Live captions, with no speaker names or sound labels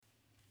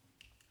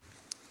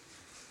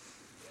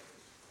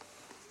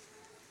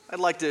I'd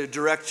like to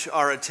direct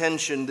our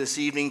attention this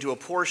evening to a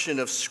portion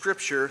of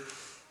Scripture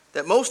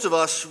that most of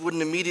us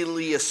wouldn't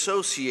immediately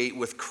associate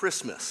with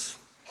Christmas.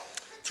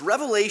 It's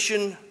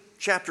Revelation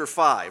chapter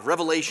 5.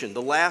 Revelation,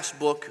 the last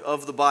book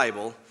of the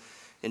Bible,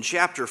 in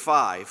chapter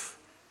 5.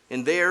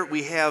 And there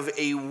we have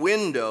a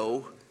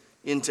window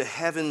into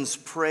heaven's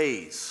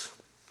praise.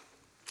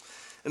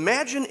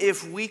 Imagine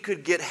if we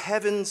could get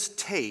heaven's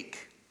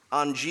take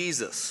on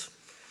Jesus.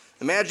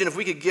 Imagine if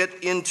we could get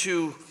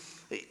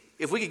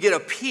a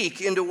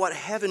peek into what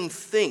heaven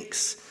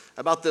thinks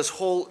about this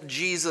whole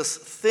Jesus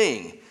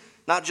thing.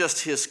 Not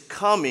just his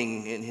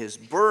coming and his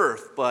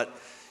birth, but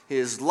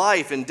his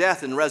life and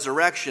death and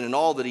resurrection and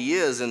all that he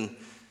is, and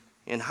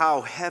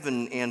how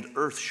heaven and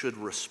earth should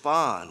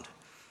respond.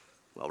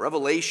 Well,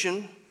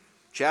 Revelation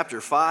chapter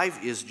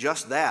 5 is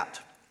just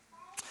that.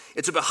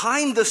 It's a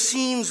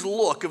behind-the-scenes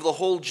look of the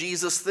whole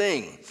Jesus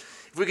thing.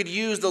 If we could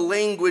use the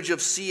language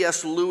of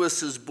C.S.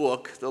 Lewis's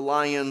book, The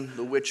Lion,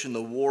 the Witch, and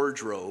the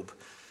Wardrobe,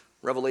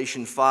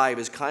 Revelation 5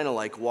 is kind of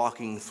like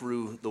walking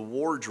through the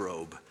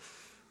wardrobe.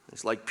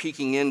 It's like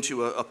peeking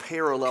into a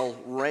parallel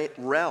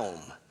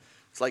realm.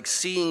 It's like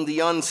seeing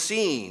the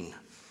unseen.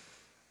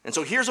 And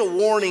so here's a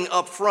warning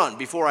up front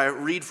before I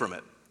read from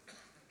it.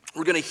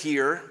 We're going to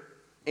hear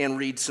and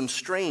read some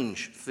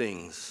strange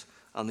things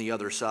on the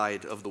other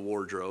side of the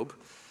wardrobe.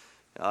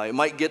 It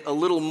might get a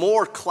little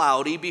more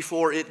cloudy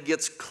before it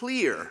gets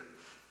clear.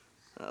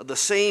 The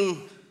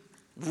same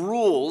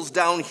rules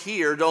down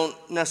here don't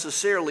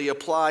necessarily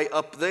apply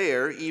up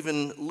there,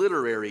 even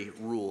literary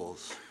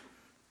rules.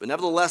 But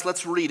nevertheless,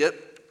 let's read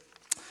it,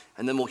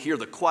 and then we'll hear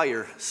the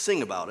choir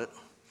sing about it,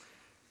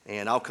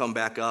 and I'll come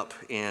back up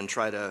and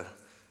try to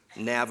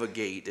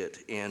navigate it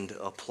and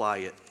apply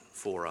it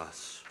for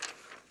us.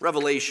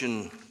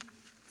 Revelation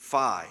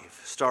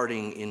 5,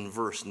 starting in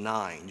verse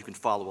 9. You can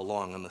follow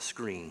along on the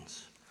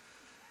screens.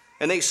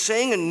 And they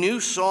sang a new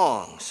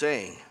song,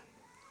 saying,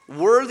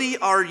 "Worthy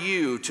are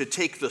you to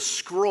take the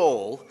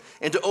scroll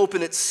and to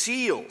open its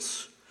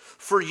seals.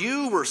 For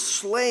you were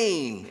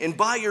slain, and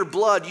by your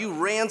blood you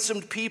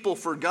ransomed people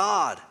for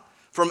God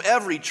from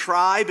every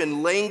tribe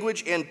and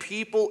language and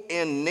people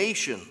and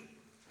nation.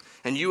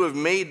 And you have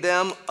made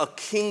them a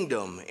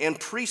kingdom and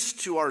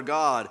priests to our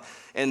God,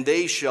 and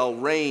they shall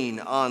reign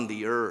on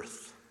the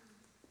earth."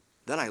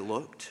 Then I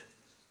looked,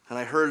 and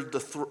I heard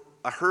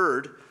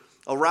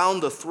around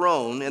the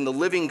throne and the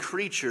living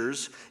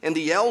creatures and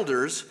the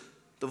elders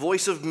the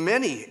voice of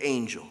many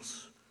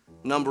angels,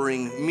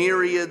 numbering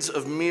myriads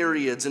of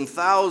myriads and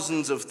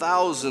thousands of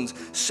thousands,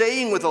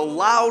 saying with a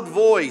loud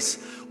voice,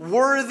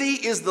 "Worthy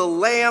is the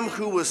Lamb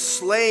who was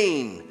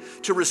slain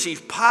to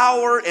receive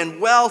power and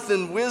wealth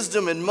and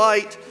wisdom and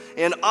might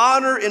and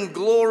honor and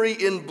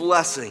glory and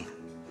blessing."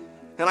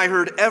 And I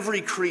heard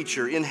every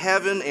creature in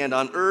heaven and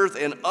on earth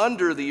and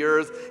under the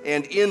earth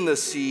and in the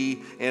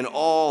sea and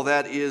all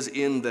that is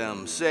in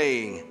them,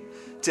 saying,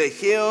 "To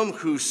him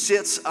who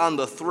sits on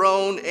the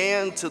throne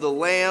and to the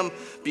Lamb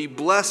be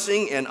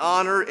blessing and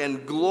honor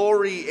and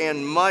glory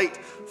and might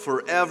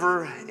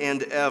forever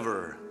and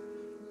ever."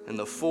 And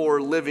the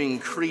four living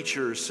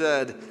creatures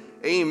said,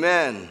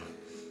 "Amen."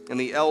 And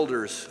the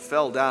elders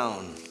fell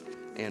down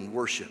and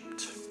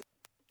worshiped.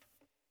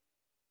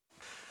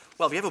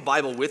 Well, if you have a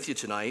Bible with you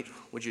tonight,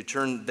 would you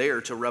turn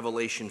there to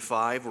Revelation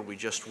 5, where we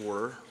just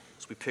were,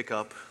 as we pick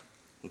up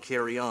and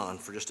carry on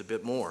for just a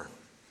bit more.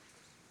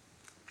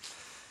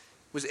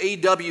 It was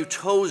A.W.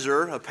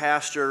 Tozer, a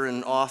pastor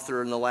and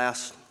author in the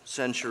last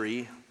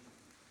century,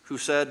 who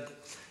said,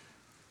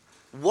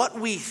 "What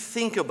we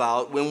think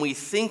about when we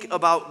think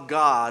about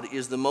God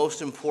is the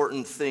most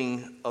important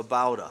thing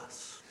about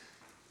us."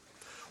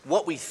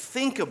 What we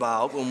think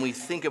about when we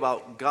think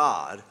about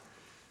God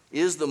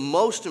is the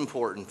most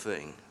important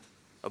thing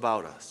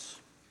about us.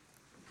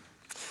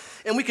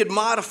 And we could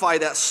modify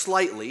that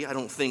slightly. I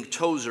don't think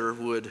Tozer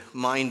would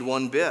mind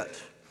one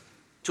bit,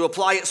 to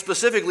apply it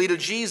specifically to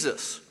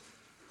Jesus.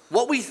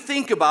 What we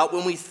think about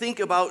when we think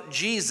about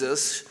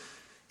Jesus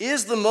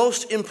is the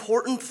most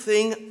important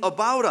thing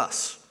about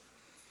us.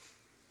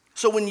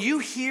 So when you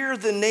hear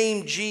the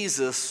name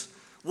Jesus,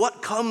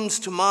 what comes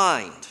to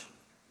mind?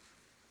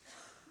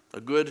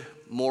 A good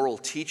moral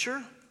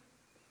teacher?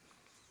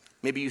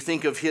 Maybe you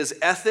think of his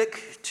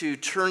ethic to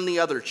turn the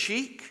other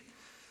cheek.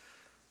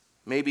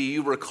 Maybe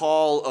you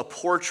recall a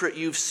portrait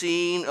you've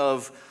seen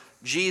of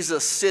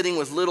Jesus sitting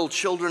with little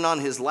children on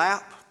his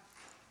lap.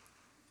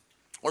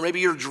 Or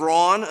maybe you're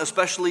drawn,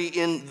 especially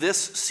in this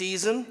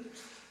season,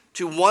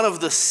 to one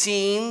of the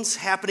scenes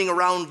happening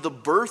around the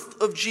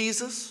birth of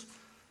Jesus,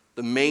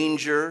 the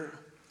manger,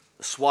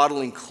 the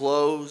swaddling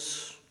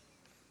clothes,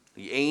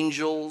 the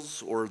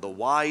angels or the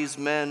wise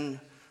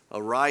men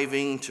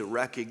arriving to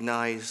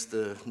recognize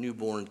the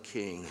newborn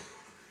king.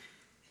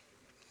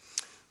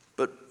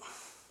 But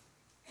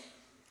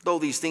though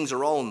these things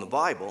are all in the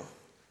Bible,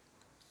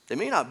 they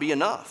may not be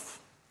enough.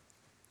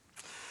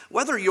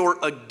 Whether you're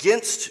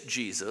against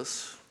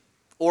Jesus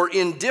or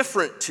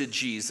indifferent to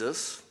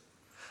Jesus,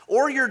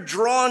 or you're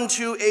drawn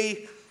to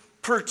a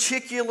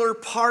particular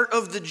part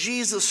of the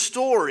Jesus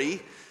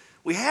story,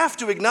 we have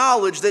to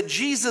acknowledge that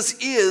Jesus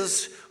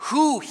is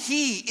who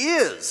he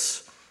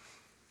is.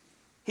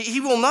 He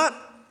will not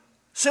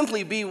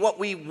simply be what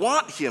we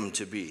want him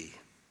to be.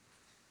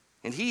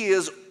 And he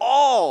is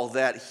all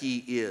that he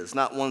is,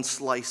 not one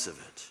slice of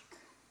it.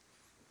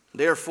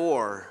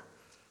 Therefore,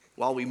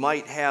 while we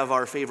might have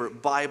our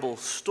favorite Bible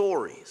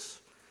stories,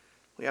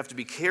 we have to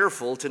be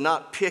careful to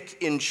not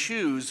pick and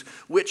choose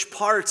which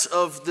parts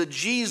of the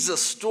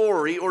Jesus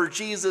story or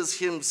Jesus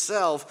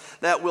himself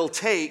that we'll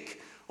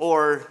take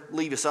or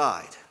leave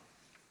aside.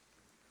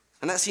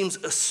 And that seems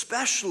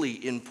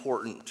especially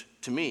important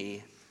to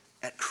me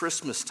at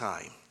Christmas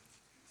time.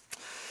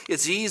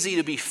 It's easy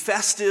to be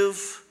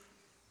festive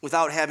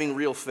without having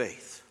real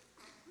faith.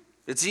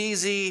 It's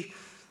easy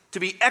to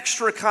be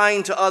extra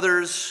kind to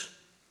others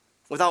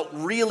without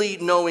really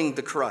knowing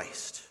the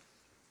Christ.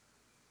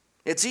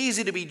 It's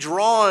easy to be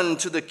drawn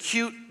to the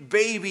cute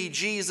baby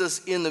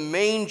Jesus in the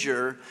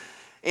manger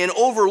and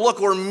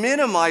overlook or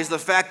minimize the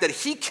fact that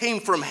he came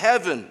from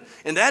heaven,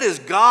 and that is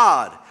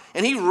God,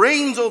 and he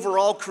reigns over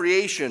all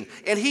creation,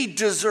 and he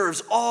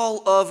deserves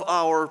all of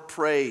our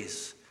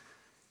praise.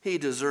 He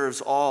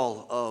deserves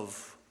all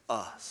of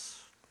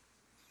us.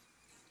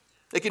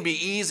 It can be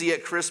easy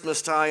at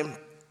Christmas time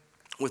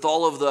with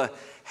all of the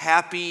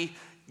happy,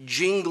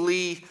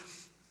 jingly,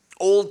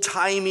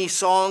 old-timey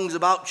songs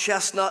about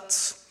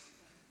chestnuts,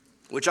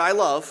 which I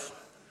love.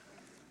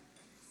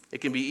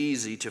 It can be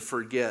easy to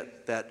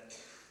forget that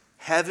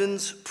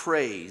heaven's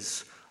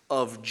praise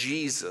of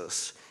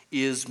Jesus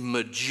is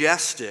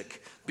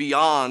majestic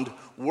beyond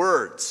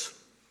words.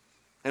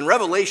 And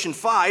Revelation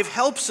 5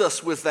 helps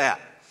us with that,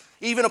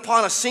 even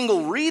upon a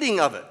single reading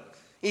of it,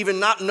 even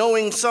not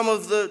knowing some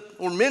of the,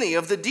 or many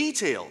of the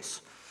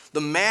details.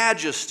 The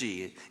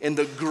majesty and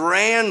the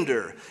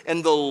grandeur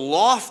and the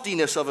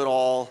loftiness of it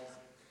all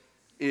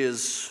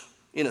is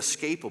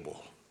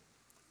inescapable.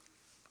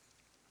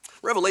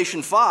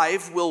 Revelation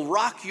 5 will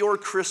rock your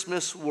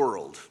Christmas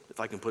world,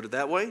 if I can put it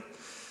that way.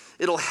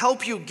 It'll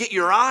help you get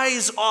your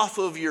eyes off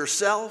of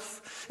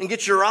yourself and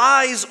get your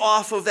eyes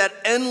off of that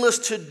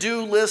endless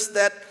to-do list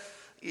that,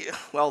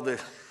 well, the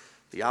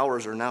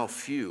hours are now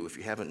few, if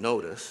you haven't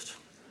noticed.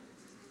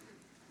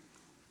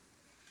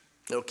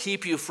 It'll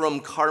keep you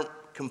from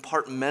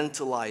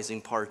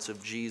compartmentalizing parts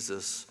of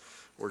Jesus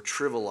or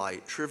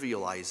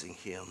trivializing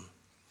him.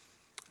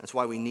 That's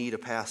why we need a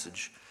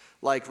passage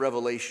like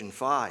Revelation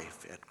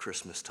 5 at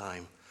Christmas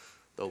time,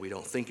 though we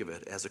don't think of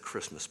it as a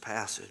Christmas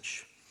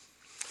passage.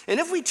 And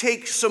if we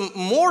take some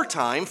more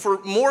time for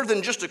more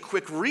than just a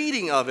quick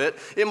reading of it,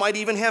 it might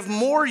even have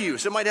more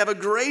use. It might have a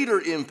greater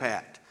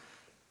impact.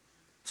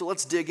 So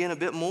let's dig in a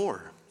bit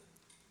more.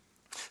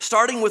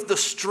 Starting with the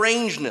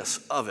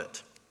strangeness of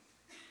it.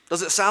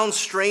 Does it sound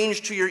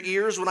strange to your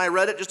ears when I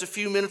read it just a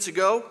few minutes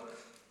ago?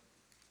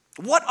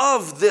 What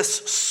of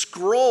this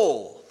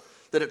scroll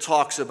that it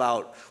talks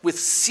about with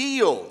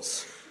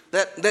seals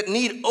that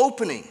need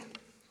opening?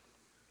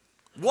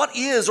 What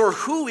is or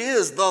who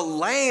is the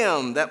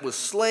Lamb that was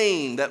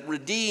slain, that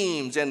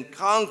redeems and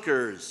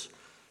conquers?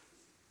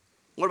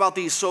 What about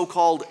these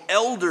so-called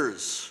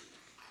elders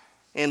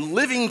and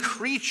living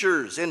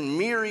creatures and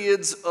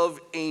myriads of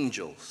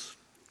angels?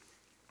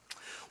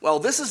 Well,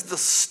 this is the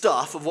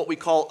stuff of what we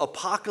call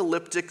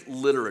apocalyptic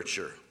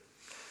literature.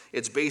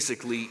 It's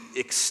basically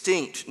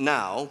extinct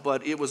now,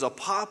 but it was a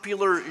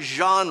popular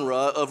genre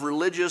of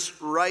religious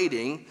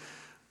writing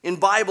in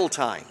Bible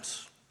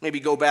times. Maybe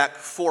go back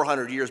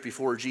 400 years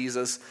before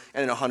Jesus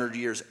and 100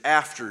 years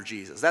after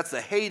Jesus. That's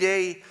the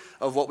heyday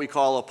of what we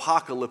call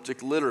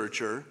apocalyptic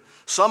literature,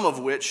 some of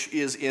which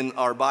is in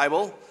our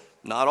Bible,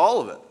 not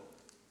all of it.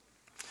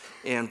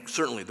 And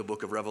certainly the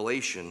book of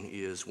Revelation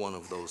is one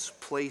of those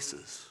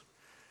places.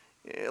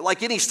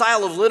 Like any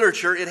style of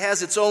literature, it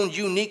has its own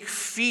unique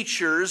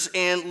features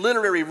and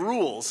literary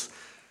rules.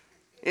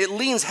 It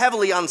leans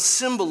heavily on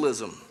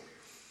symbolism.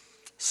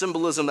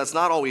 Symbolism that's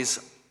not always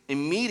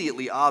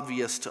immediately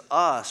obvious to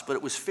us, but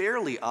it was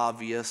fairly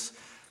obvious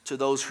to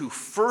those who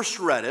first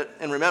read it.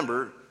 And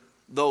remember,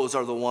 those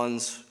are the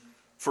ones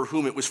for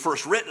whom it was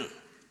first written.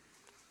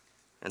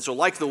 And so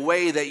like the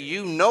way that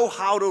you know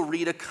how to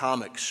read a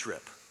comic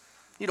strip,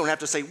 you don't have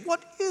to say,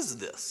 what is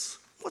this?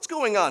 What's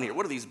going on here?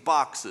 What are these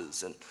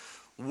boxes and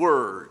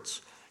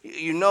words?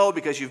 You know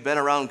because you've been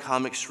around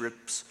comic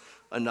strips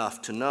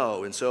enough to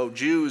know. And so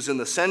Jews in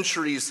the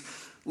centuries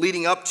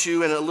leading up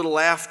to and a little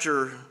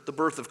after the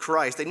birth of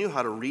Christ, they knew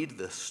how to read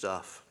this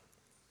stuff.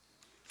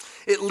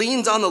 It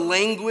leans on the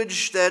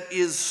language that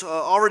is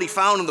already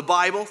found in the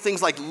Bible,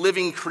 things like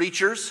living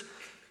creatures.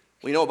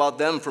 We know about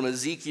them from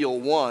Ezekiel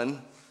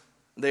 1.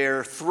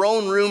 They're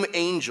throne room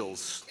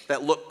angels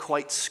that look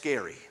quite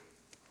scary.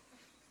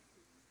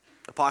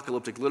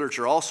 Apocalyptic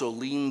literature also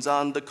leans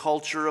on the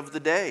culture of the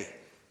day.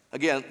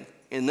 Again,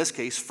 in this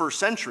case, first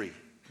century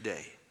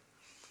day.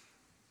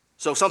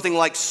 So something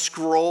like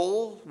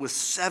scroll with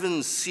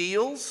 7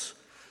 seals,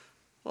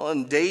 well,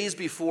 in days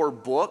before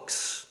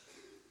books,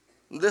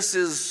 this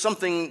is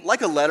something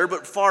like a letter,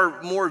 but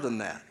far more than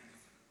that.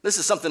 This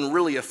is something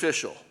really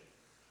official.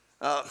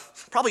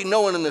 Probably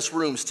no one in this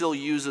room still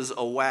uses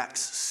a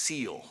wax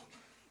seal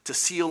to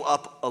seal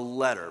up a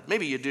letter.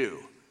 Maybe you do.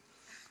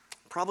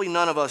 Probably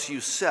none of us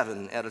use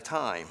 7 at a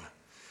time.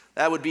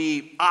 That would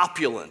be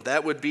opulent.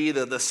 That would be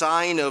the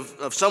sign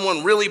of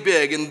someone really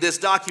big, and this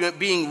document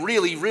being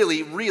really,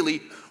 really,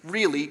 really,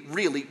 really,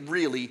 really,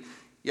 really,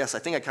 yes, I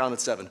think I counted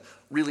 7,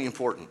 really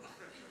important.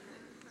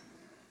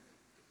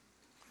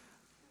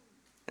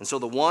 And so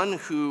the one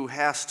who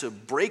has to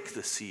break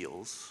the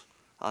seals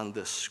on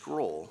this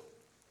scroll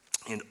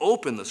and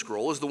open the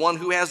scroll is the one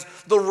who has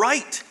the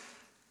right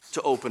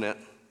to open it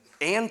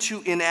and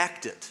to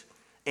enact it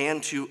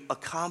and to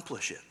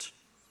accomplish it,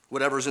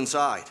 whatever's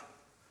inside.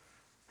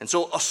 And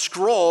so a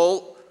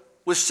scroll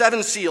with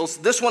 7 seals,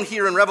 this one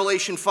here in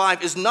Revelation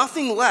 5, is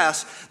nothing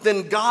less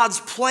than God's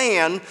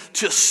plan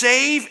to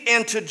save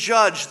and to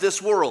judge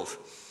this world.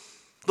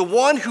 The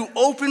one who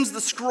opens the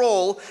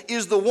scroll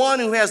is the one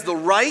who has the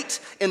right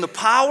and the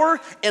power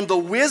and the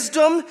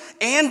wisdom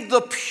and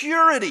the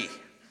purity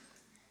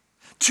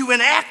to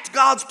enact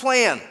God's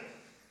plan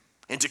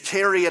and to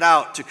carry it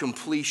out to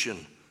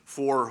completion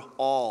for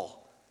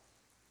all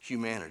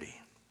humanity.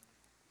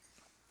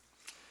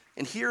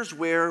 And here's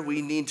where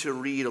we need to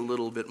read a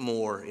little bit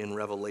more in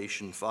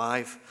Revelation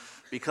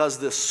 5, because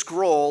this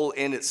scroll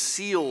and its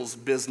seals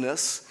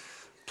business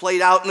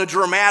played out in a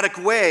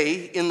dramatic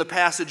way in the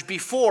passage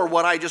before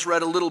what I just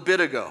read a little bit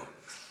ago.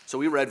 So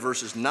we read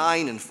verses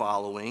 9 and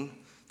following,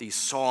 these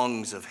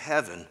songs of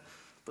heaven.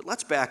 But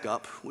let's back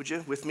up, would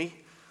you, with me?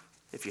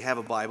 If you have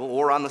a Bible,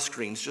 or on the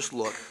screens, just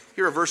look.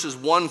 Here are verses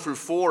 1 through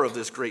 4 of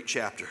this great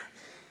chapter.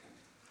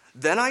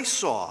 Then I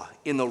saw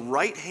in the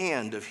right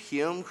hand of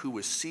him who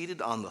was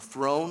seated on the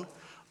throne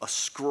a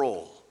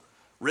scroll,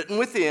 written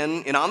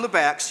within and on the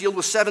back, sealed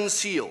with 7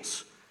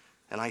 seals.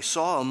 And I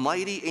saw a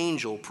mighty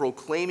angel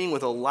proclaiming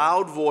with a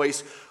loud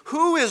voice,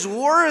 "Who is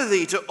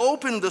worthy to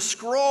open the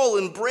scroll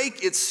and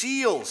break its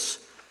seals?"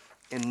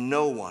 And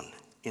no one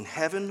in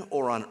heaven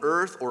or on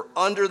earth or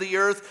under the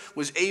earth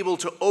was able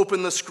to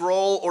open the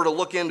scroll or to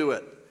look into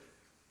it.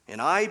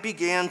 And I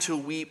began to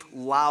weep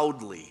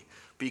loudly,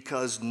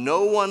 because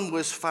no one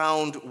was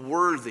found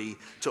worthy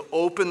to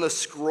open the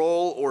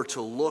scroll or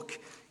to look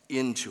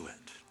into it.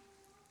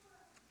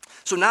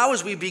 So now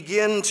as we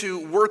begin to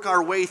work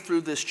our way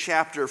through this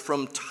chapter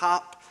from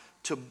top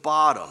to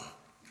bottom,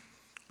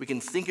 we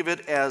can think of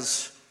it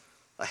as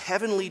a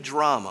heavenly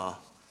drama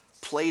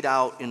played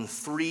out in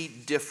 3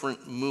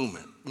 different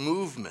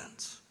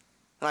movements.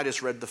 And I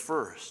just read the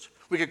first.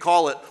 We could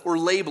call it or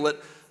label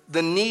it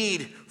the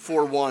need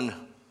for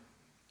one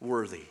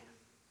worthy.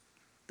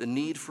 The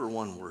need for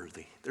one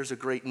worthy. There's a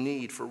great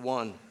need for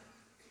one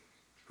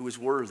who is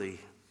worthy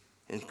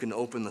and can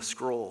open the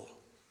scroll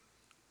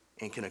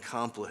and can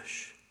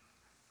accomplish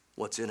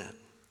what's in it.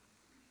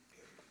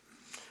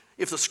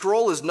 If the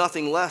scroll is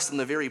nothing less than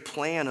the very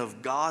plan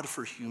of God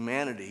for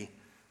humanity,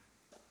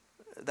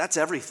 that's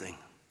everything.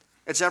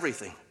 It's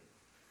everything.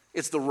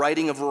 It's the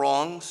righting of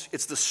wrongs.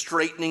 It's the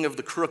straightening of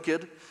the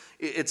crooked.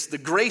 It's the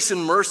grace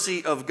and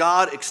mercy of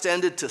God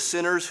extended to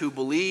sinners who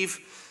believe.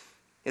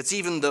 It's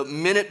even the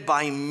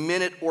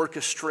minute-by-minute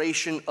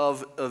orchestration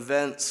of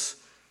events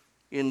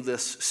in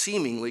this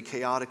seemingly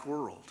chaotic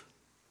world.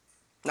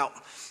 Now,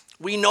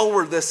 we know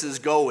where this is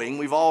going.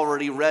 We've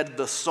already read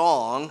the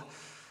song.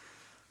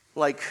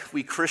 Like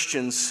we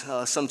Christians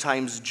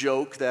sometimes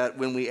joke that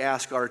when we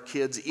ask our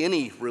kids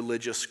any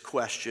religious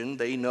question,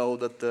 they know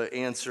that the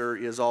answer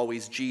is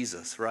always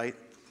Jesus, right?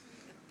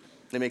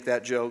 They make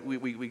that joke.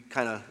 We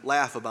kind of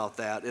laugh about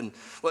that. And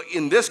well,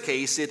 in this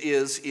case, it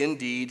is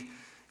indeed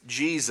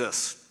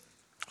Jesus.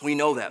 We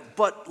know that.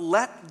 But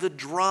let the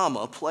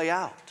drama play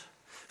out.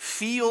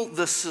 Feel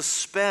the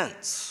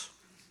suspense.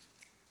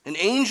 An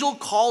angel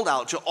called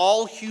out to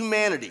all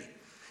humanity.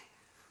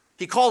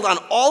 He called on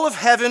all of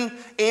heaven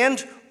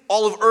and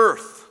all of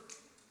earth,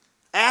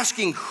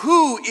 asking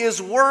who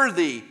is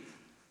worthy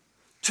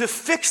to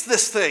fix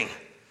this thing?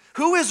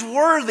 Who is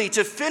worthy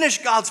to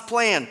finish God's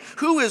plan?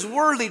 Who is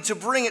worthy to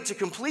bring it to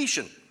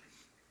completion?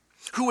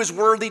 Who is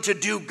worthy to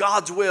do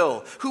God's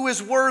will? Who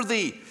is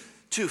worthy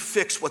to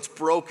fix what's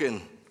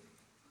broken?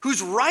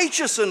 Who's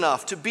righteous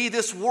enough to be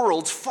this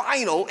world's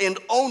final and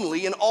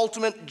only and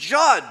ultimate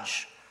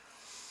judge?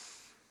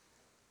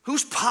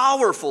 Who's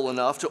powerful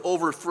enough to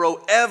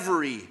overthrow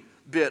every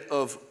bit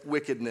of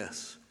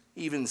wickedness,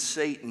 even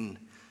Satan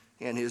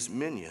and his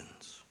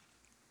minions?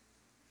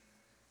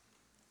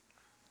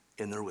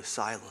 And there was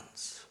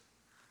silence.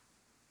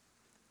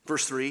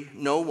 Verse 3,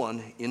 no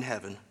one in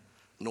heaven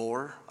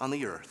nor on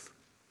the earth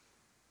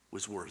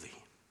was worthy.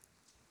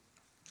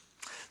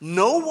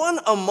 No one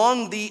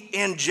among the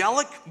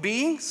angelic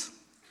beings,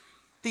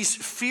 these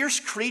fierce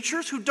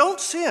creatures who don't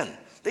sin,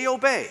 they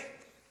obey.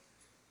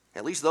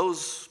 At least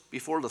those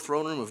before the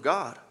throne room of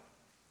God.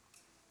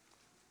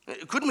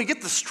 Couldn't we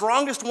get the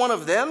strongest one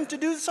of them to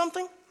do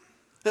something?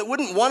 That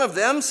wouldn't one of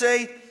them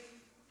say,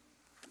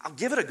 I'll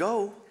give it a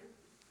go?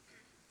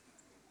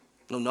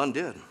 No, none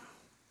did.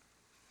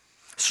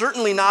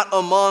 Certainly not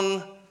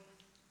among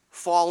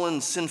fallen,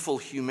 sinful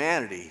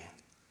humanity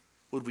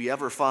would we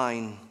ever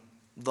find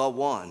the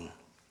one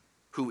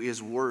who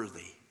is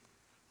worthy.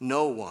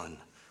 No one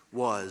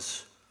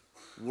was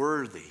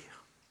worthy.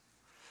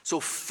 So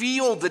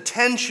feel the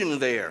tension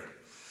there.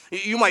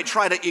 You might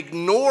try to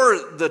ignore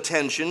the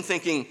tension,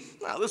 thinking,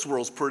 well, this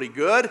world's pretty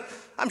good.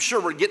 I'm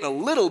sure we're getting a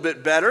little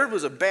bit better. It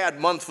was a bad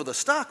month for the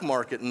stock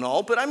market and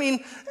all, but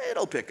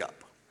it'll pick up.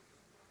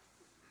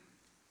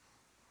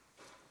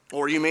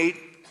 Or you may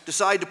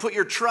decide to put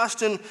your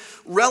trust in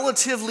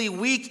relatively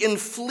weak and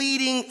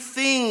fleeting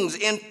things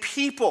and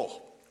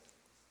people.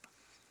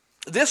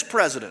 This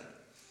president,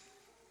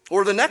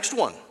 or the next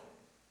one,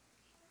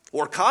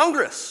 or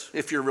Congress,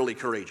 if you're really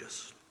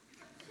courageous.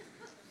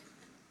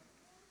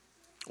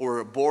 Or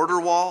a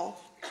border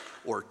wall,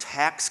 or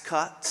tax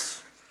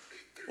cuts,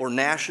 or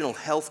national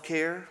health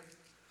care,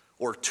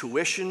 or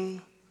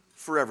tuition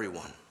for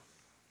everyone,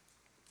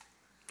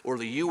 or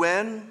the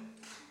UN,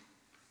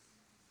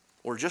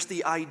 or just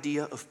the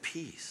idea of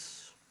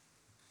peace.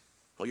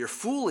 Well, you're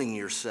fooling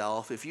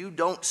yourself if you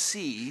don't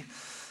see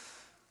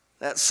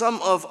that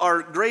some of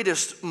our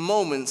greatest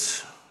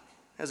moments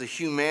as a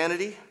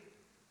humanity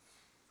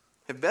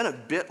have been a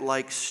bit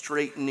like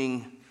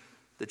straightening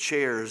the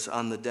chairs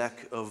on the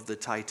deck of the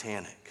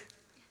Titanic.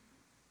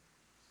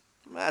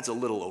 That's a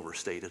little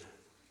overstated,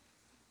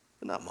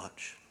 but not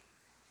much.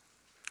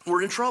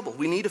 We're in trouble.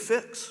 We need a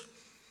fix.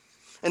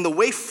 And the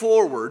way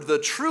forward, the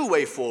true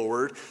way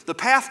forward, the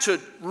path to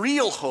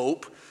real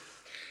hope,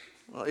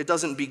 well, it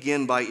doesn't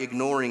begin by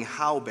ignoring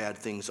how bad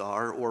things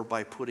are or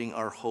by putting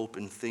our hope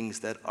in things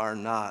that are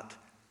not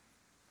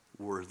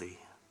worthy.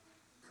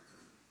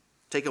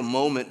 Take a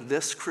moment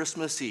this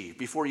Christmas Eve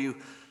before you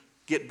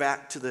get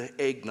back to the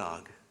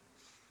eggnog,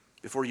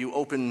 before you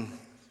open,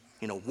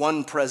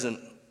 one present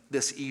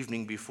this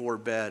evening before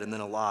bed and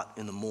then a lot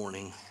in the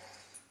morning,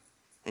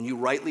 and you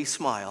rightly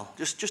smile.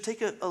 Just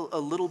take a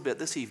little bit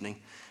this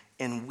evening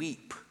and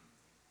weep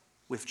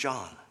with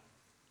John,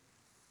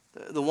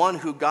 the one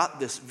who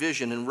got this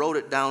vision and wrote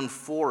it down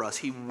for us.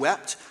 He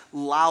wept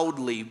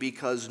loudly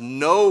because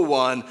no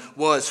one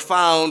was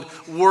found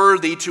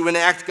worthy to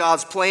enact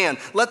God's plan.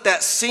 Let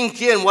that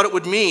sink in, what it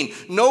would mean.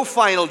 No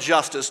final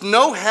justice,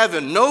 no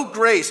heaven, no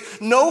grace,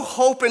 no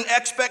hope and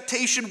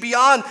expectation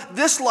beyond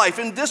this life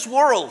in this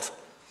world.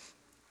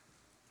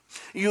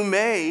 You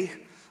may,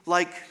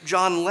 like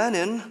John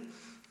Lennon,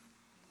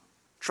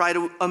 try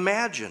to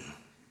imagine.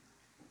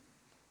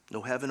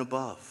 No heaven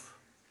above,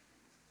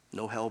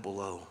 no hell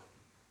below.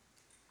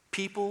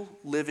 People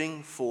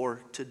living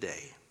for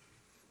today.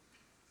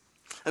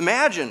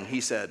 Imagine,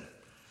 he said,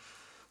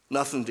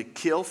 nothing to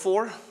kill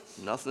for,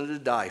 nothing to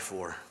die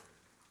for.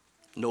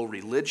 No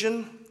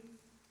religion,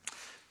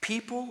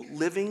 people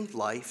living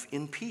life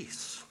in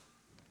peace.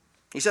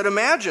 He said,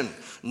 imagine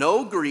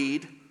no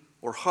greed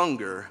or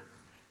hunger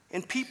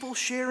and people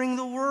sharing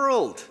the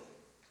world.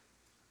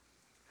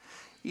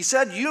 He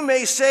said, you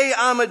may say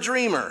I'm a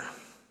dreamer.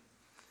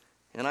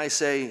 And I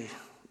say,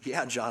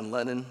 yeah, John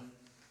Lennon,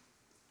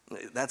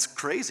 that's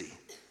crazy.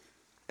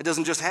 It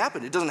doesn't just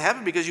happen. It doesn't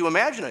happen because you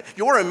imagine it.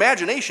 Your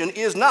imagination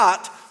is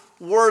not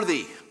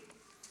worthy.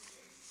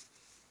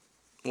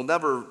 We'll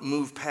never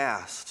move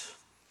past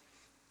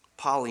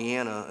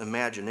Pollyanna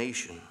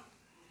imagination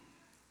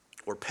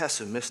or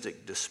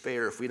pessimistic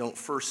despair if we don't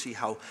first see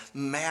how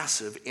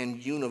massive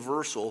and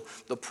universal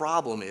the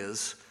problem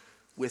is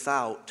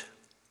without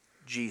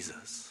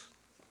Jesus.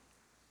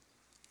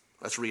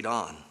 Let's read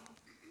on.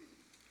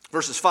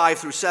 Verses 5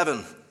 through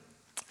 7.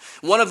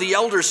 One of the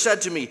elders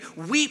said to me,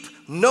 weep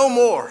no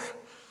more.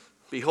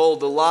 Behold,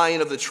 the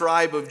Lion of the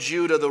tribe of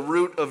Judah, the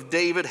Root of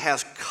David,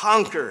 has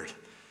conquered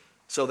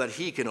so that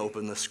he can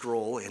open the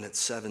scroll and its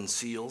 7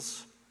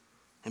 seals.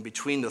 And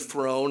between the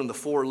throne and the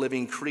 4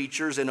 living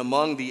creatures and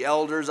among the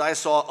elders, I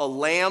saw a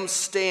lamb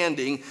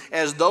standing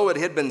as though it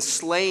had been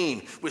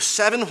slain, with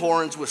 7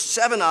 horns, with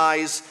 7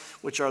 eyes,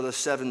 which are the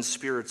 7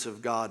 spirits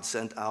of God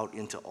sent out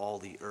into all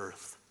the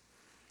earth.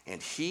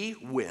 And he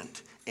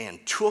went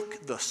and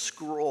took the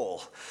scroll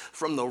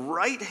from the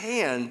right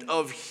hand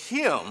of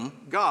him,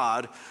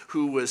 God,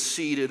 who was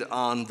seated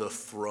on the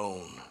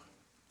throne.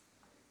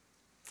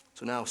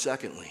 So now,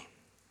 secondly,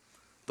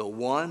 the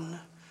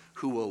one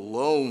who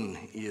alone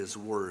is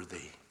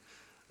worthy.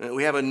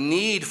 We have a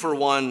need for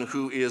one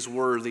who is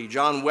worthy.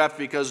 John wept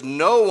because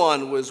no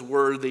one was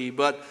worthy,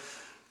 but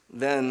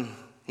then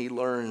he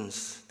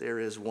learns there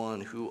is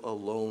one who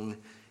alone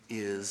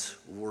is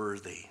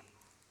worthy.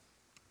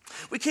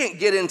 We can't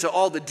get into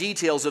all the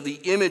details of the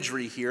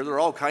imagery here. There are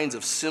all kinds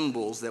of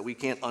symbols that we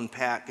can't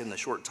unpack in the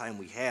short time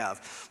we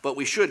have. But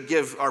we should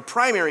give our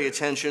primary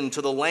attention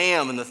to the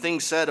Lamb and the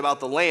things said about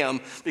the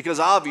Lamb, because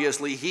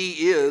obviously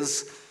he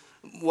is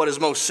what is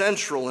most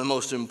central and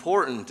most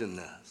important in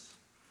this.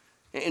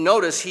 And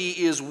notice he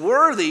is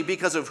worthy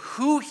because of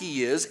who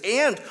he is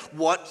and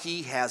what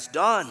he has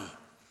done.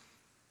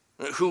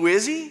 Who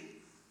is he?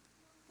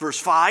 Verse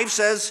 5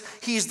 says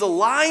he's the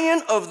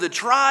Lion of the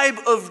tribe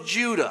of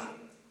Judah.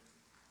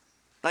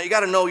 Now, you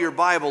got to know your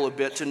Bible a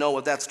bit to know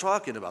what that's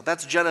talking about.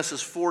 That's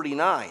Genesis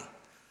 49.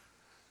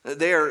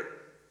 There,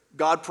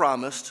 God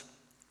promised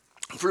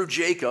through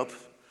Jacob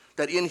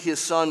that in his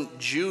son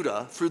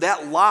Judah, through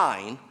that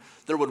line,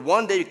 there would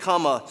one day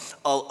come a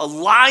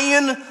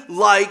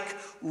lion-like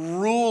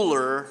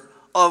ruler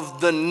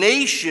of the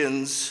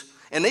nations,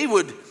 and they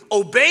would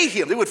obey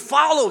him. They would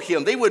follow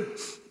him. They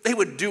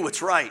would do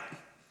what's right.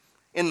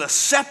 And the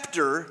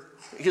scepter,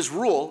 his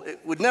rule, it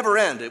would never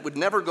end. It would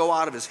never go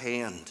out of his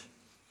hand.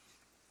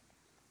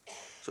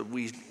 So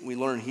we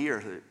learn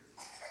here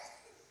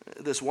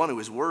that this one who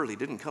is worthy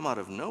didn't come out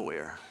of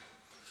nowhere.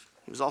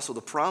 He was also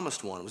the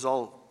promised one. It was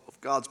all of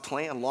God's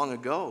plan long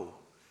ago.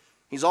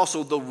 He's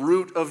also the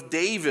root of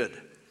David.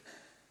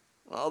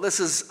 Well, this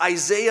is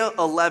Isaiah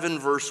 11,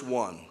 verse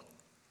 1.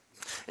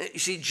 You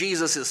see,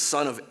 Jesus is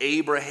son of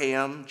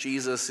Abraham.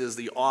 Jesus is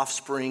the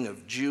offspring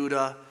of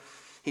Judah.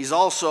 He's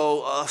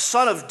also a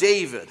son of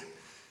David.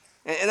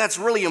 And that's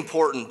really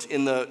important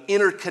in the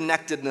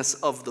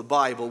interconnectedness of the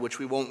Bible, which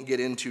we won't get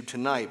into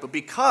tonight. But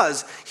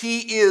because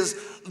he is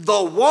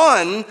the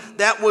one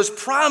that was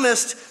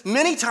promised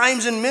many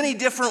times in many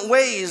different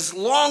ways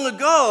long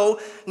ago,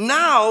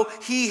 now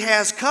he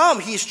has come.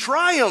 He's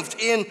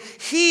triumphed, and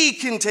he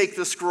can take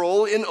the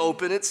scroll and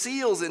open its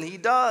seals, and he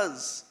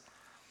does.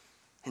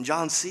 And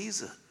John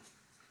sees it.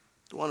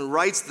 The one who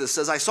writes this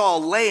says, I saw a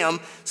lamb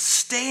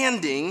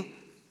standing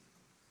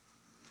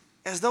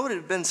as though it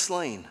had been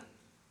slain.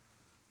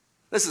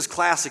 This is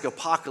classic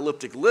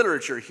apocalyptic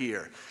literature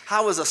here.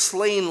 How is a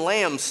slain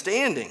lamb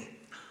standing?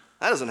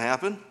 That doesn't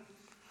happen.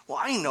 Well,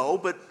 I know,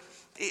 but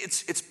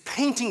it's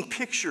painting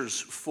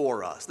pictures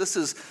for us. This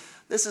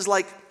is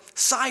like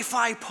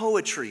sci-fi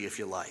poetry, if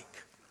you like.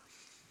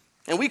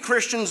 And we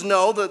Christians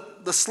know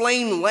that the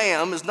slain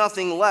lamb is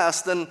nothing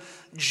less than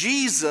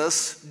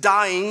Jesus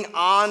dying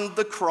on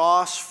the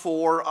cross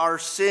for our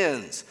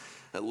sins.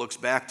 It looks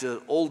back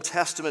to Old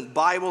Testament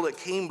Bible that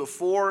came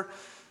before.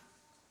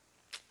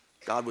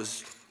 God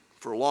was,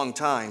 for a long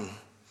time,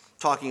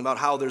 talking about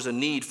how there's a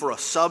need for a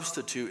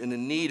substitute and a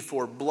need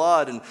for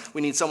blood, and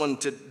we need someone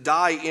to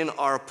die in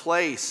our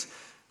place.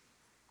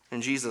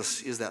 And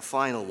Jesus is that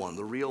final one,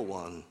 the real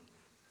one.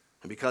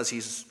 And because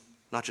he's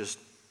not just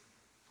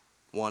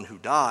one who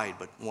died,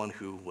 but one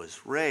who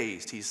was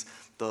raised, he's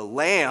the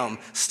lamb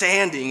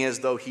standing as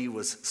though he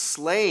was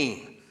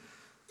slain.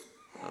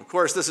 Of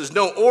course, this is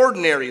no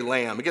ordinary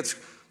lamb. It gets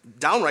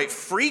downright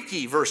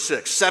freaky, verse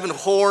 6. 7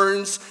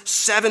 horns,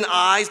 7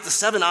 eyes. The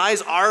 7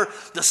 eyes are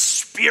the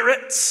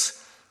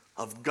spirits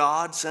of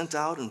God sent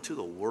out into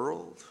the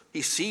world.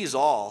 He sees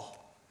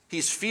all.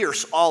 He's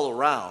fierce all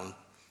around.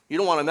 You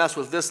don't want to mess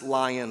with this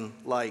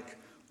lion-like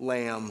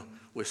lamb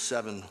with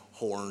 7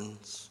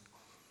 horns.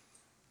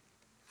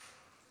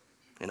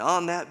 And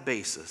on that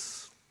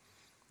basis,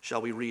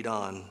 shall we read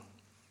on?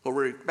 Well,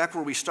 we're back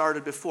where we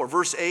started before.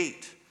 Verse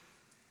 8.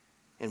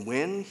 And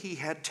when he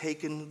had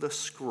taken the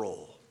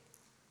scroll,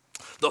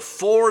 the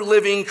 4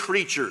 living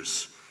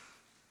creatures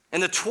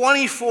and the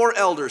 24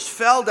 elders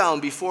fell down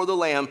before the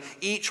Lamb,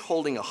 each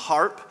holding a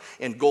harp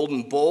and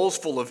golden bowls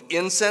full of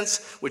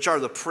incense, which are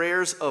the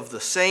prayers of the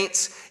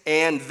saints.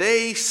 And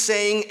they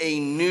sang a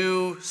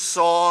new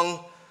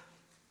song.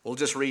 We'll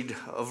just read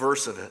a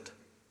verse of it.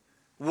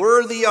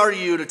 Worthy are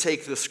you to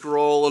take the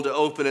scroll and to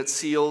open its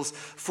seals,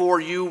 for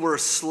you were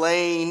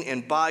slain,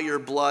 and by your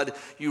blood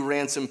you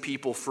ransomed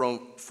people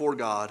for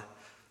God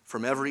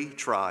from every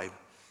tribe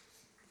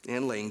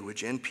and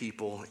language and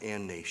people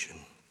and nation.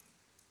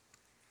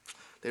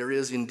 There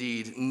is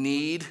indeed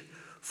need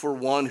for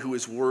one who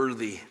is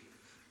worthy.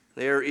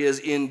 There is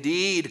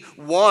indeed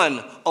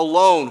one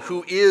alone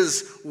who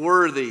is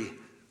worthy.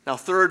 Now,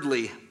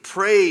 thirdly,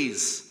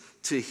 praise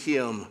to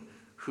him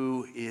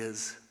who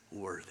is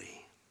worthy.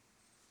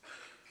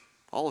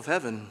 All of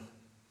heaven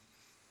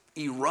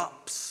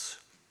erupts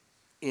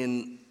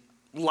in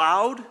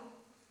loud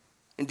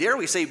and, dare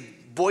we say,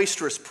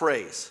 boisterous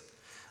praise.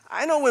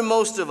 I know when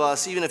most of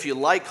us, even if you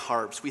like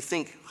harps, we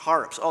think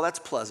harps, oh, that's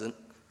pleasant.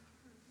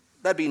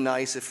 That'd be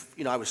nice if,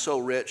 I was so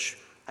rich,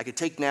 I could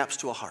take naps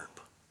to a harp.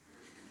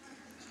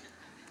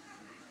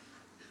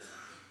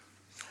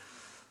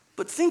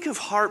 But think of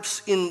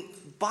harps in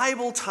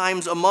Bible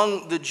times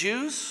among the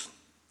Jews.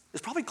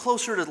 It's probably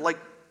closer to like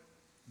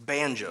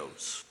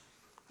banjos.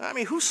 I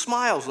mean, who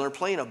smiles when they're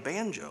playing a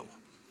banjo?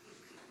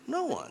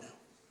 No one.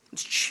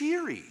 It's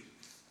cheery.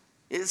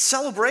 It's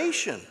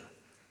celebration.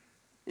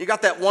 You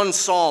got that one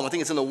psalm, I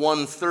think it's in the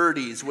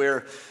 130s,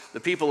 where the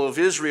people of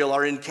Israel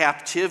are in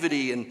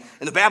captivity, and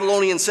the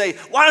Babylonians say,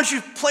 why don't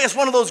you play us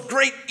one of those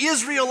great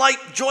Israelite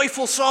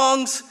joyful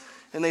songs?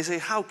 And they say,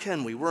 how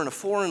can we? We're in a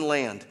foreign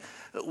land.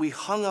 We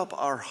hung up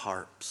our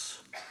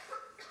harps.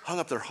 Hung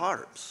up their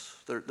harps,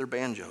 their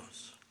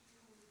banjos.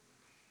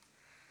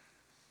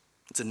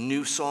 It's a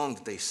new song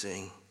that they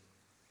sing.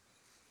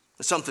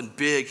 Something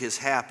big has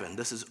happened.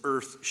 This is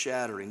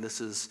earth-shattering.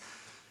 This is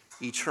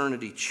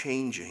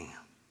eternity-changing.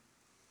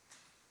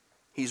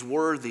 He's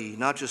worthy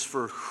not just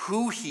for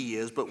who he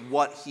is, but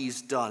what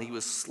he's done. He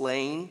was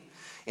slain,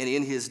 and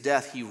in his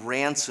death, he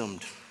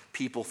ransomed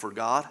people for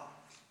God.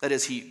 That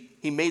is, he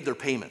made their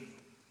payment.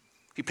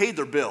 He paid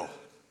their bill.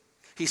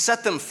 He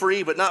set them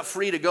free, but not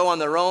free to go on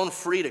their own,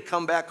 free to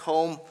come back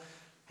home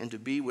and to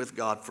be with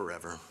God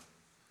forever.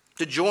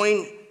 To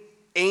join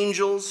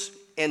angels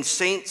and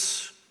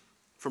saints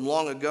from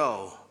long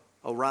ago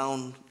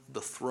around the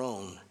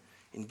throne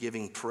in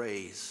giving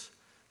praise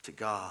to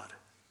God.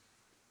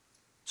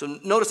 So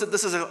notice that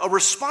this is a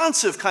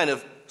responsive kind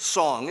of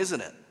song,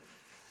 isn't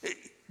it?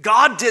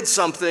 God did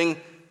something,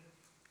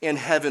 and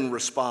heaven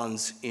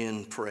responds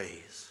in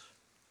praise.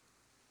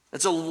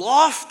 It's a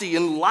lofty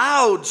and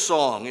loud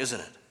song, isn't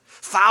it?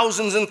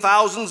 Thousands and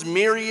thousands,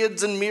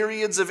 myriads and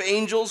myriads of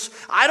angels.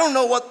 I don't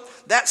know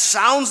what that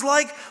sounds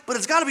like, but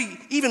it's got to be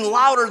even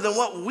louder than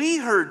what we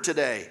heard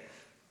today,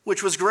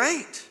 which was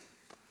great.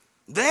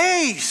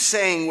 They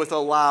sang with a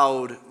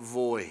loud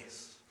voice.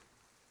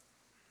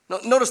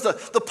 Notice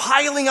the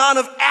piling on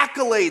of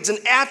accolades and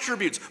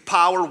attributes: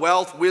 power,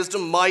 wealth,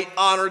 wisdom, might,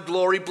 honor,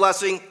 glory,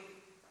 blessing.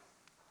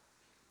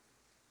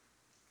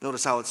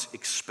 Notice how it's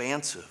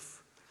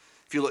expansive.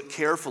 If you look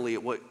carefully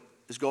at what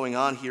is going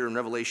on here in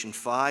Revelation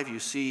 5, you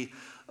see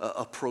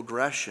a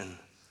progression.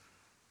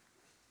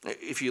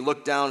 If you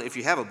look down, if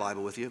you have a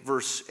Bible with you,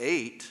 verse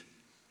 8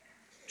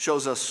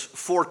 shows us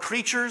 4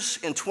 creatures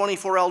and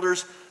 24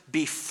 elders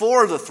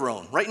before the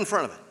throne, right in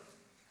front of it.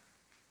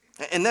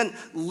 And then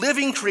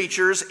living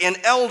creatures and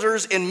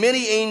elders and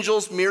many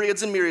angels,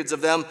 myriads and myriads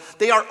of them,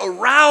 they are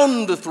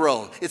around the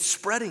throne. It's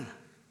spreading.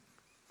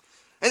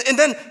 And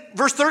then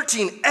verse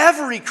 13,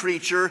 every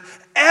creature,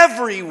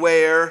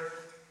 everywhere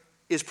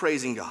is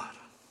praising God.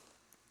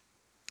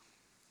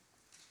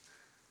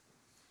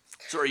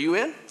 So are you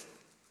in?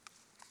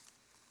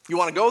 You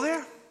want to go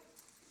there?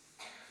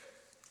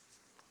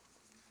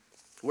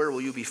 Where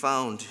will you be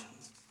found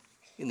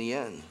in the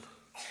end?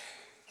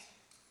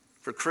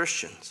 For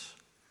Christians,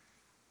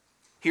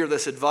 hear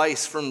this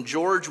advice from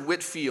George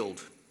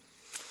Whitefield.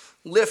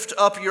 Lift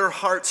up your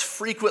hearts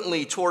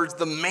frequently towards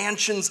the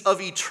mansions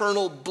of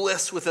eternal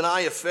bliss with an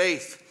eye of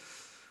faith.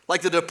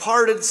 Like the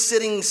departed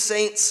sitting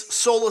saints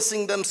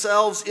solacing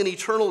themselves in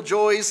eternal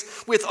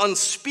joys with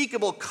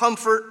unspeakable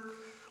comfort,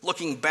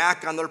 looking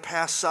back on their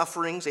past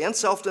sufferings and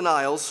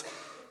self-denials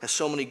as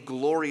so many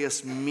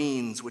glorious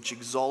means which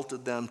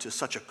exalted them to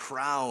such a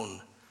crown.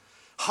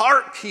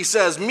 Hark, he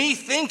says,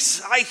 methinks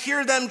I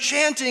hear them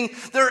chanting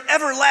their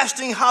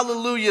everlasting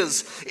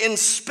hallelujahs and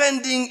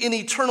spending an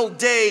eternal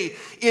day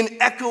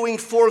in echoing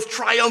forth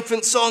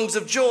triumphant songs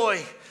of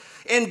joy.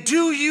 And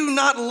do you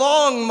not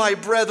long, my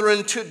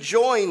brethren, to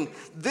join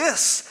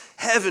this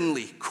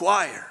heavenly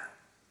choir?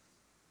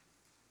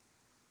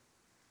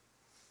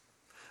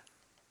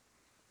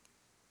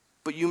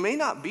 But you may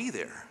not be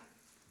there.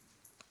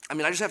 I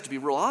mean, I just have to be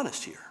real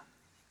honest here.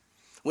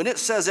 When it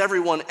says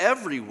everyone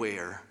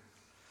everywhere,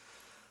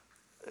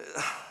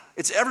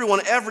 it's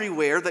everyone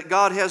everywhere that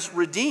God has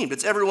redeemed.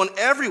 It's everyone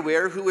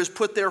everywhere who has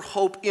put their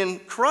hope in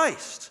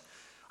Christ.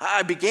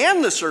 I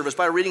began the service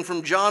by reading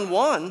from John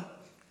 1,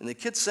 and the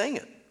kids sang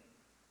it.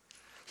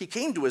 He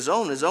came to his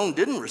own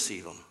didn't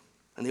receive him,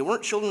 and they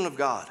weren't children of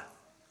God.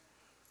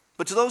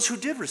 But to those who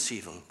did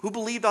receive him, who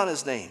believed on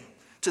his name,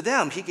 to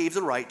them he gave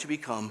the right to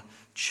become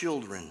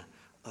children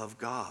of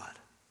God.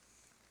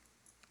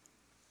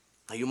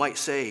 Now you might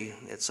say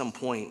at some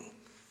point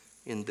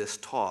in this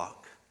talk,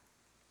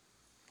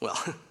 well,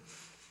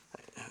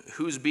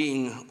 who's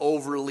being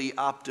overly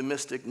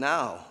optimistic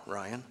now,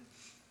 Ryan?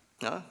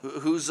 Huh?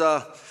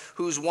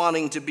 Who's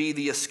wanting to be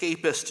the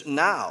escapist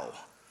now?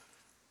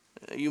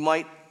 You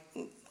might,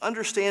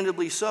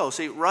 understandably so,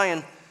 say,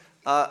 Ryan,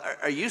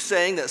 are you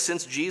saying that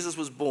since Jesus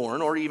was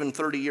born, or even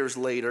 30 years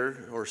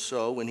later or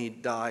so when he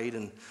died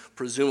and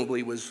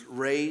presumably was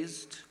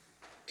raised,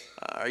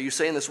 are you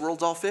saying this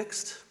world's all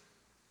fixed?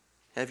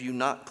 Have you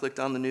not clicked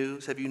on the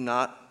news? Have you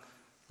not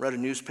read a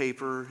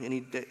newspaper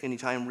any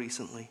time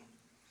recently?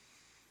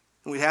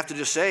 And we'd have to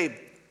just say,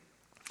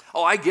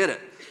 oh, I get it.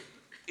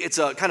 It's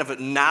a kind of a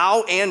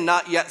now and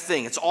not yet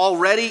thing. It's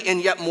already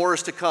and yet more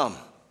is to come.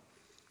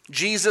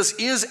 Jesus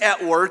is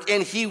at work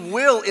and he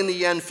will in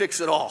the end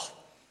fix it all.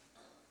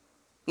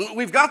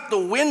 We've got the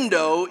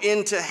window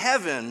into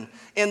heaven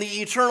and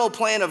the eternal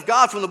plan of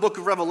God from the book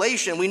of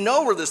Revelation. We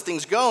know where this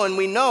thing's going.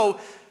 We know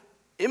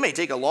it may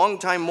take a long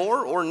time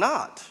more or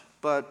not,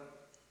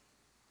 but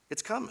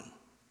it's coming.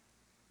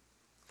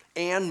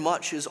 And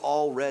much has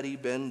already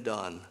been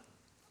done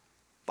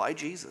by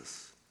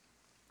Jesus,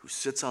 who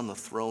sits on the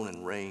throne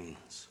and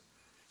reigns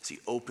as he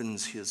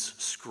opens his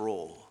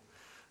scroll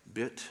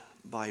bit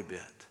by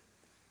bit,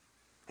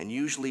 and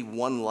usually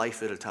one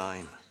life at a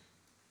time.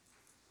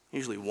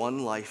 Usually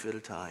one life at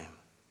a time.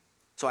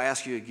 So I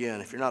ask you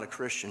again, if you're not a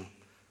Christian,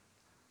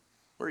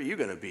 where are you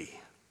going to be?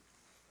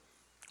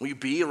 Will you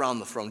be around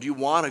the throne? Do you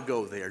want to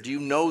go there? Do you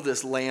know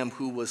this Lamb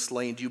who was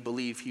slain? Do you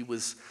believe he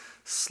was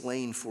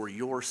slain for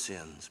your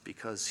sins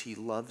because he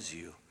loves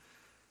you?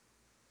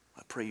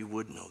 I pray you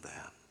would know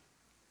that.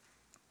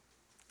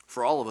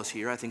 For all of us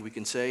here, I think we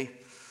can say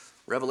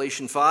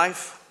Revelation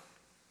 5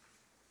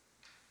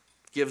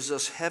 gives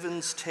us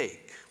heaven's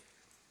take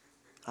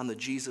on the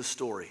Jesus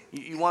story.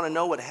 You want to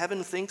know what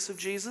heaven thinks of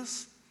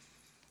Jesus?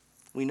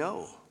 We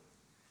know.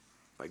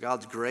 By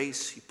God's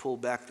grace, he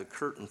pulled back the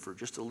curtain for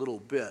just a little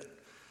bit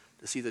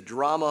to see the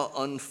drama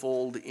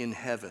unfold in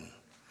heaven.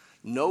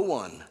 No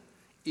one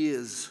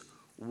is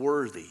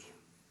worthy.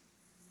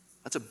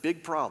 That's a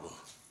big problem.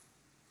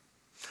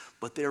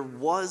 But there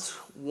was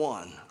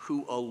one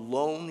who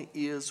alone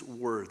is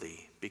worthy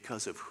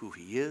because of who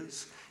he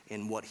is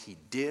and what he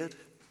did.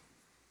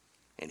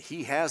 And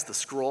he has the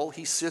scroll.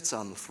 He sits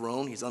on the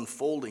throne. He's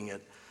unfolding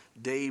it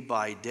day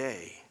by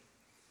day.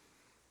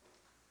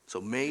 So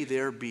may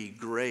there be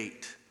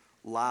great,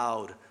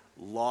 loud,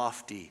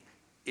 lofty,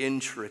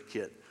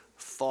 intricate,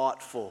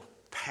 thoughtful,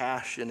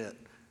 passionate,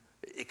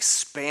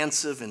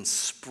 expansive, and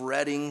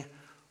spreading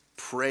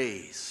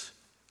praise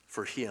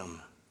for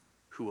him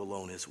who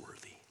alone is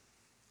worthy.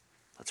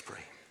 Let's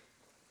pray.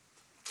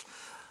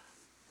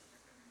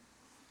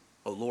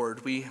 Oh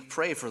Lord, we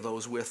pray for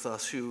those with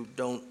us who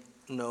don't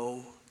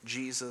know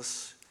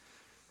Jesus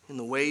in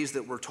the ways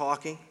that we're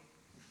talking.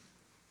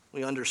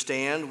 We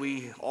understand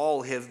we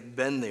all have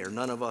been there.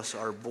 None of us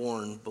are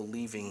born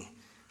believing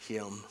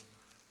him,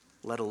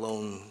 let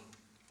alone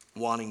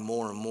wanting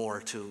more and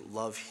more to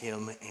love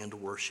him and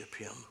worship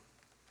him.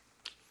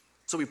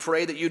 So we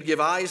pray that you'd give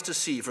eyes to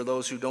see for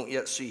those who don't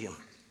yet see him.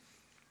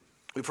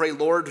 We pray,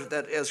 Lord,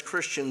 that as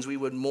Christians we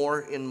would more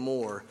and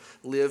more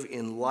live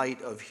in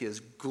light of his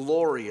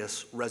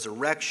glorious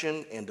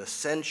resurrection and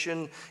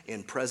ascension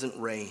and present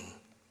reign.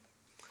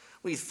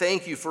 We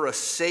thank you for a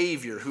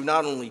Savior who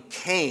not only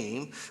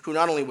came, who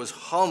not only was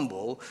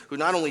humble, who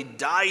not only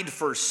died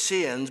for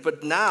sins,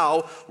 but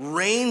now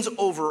reigns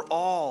over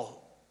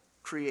all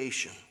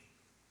creation.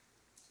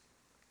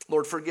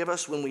 Lord, forgive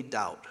us when we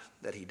doubt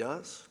that he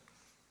does.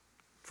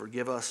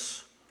 Forgive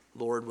us,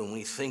 Lord, when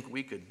we think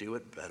we could do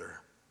it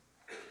better.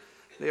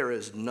 There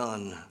is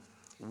none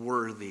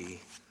worthy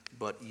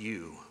but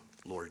you,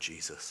 Lord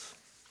Jesus.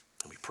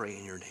 And we pray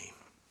in your name.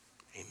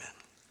 Amen.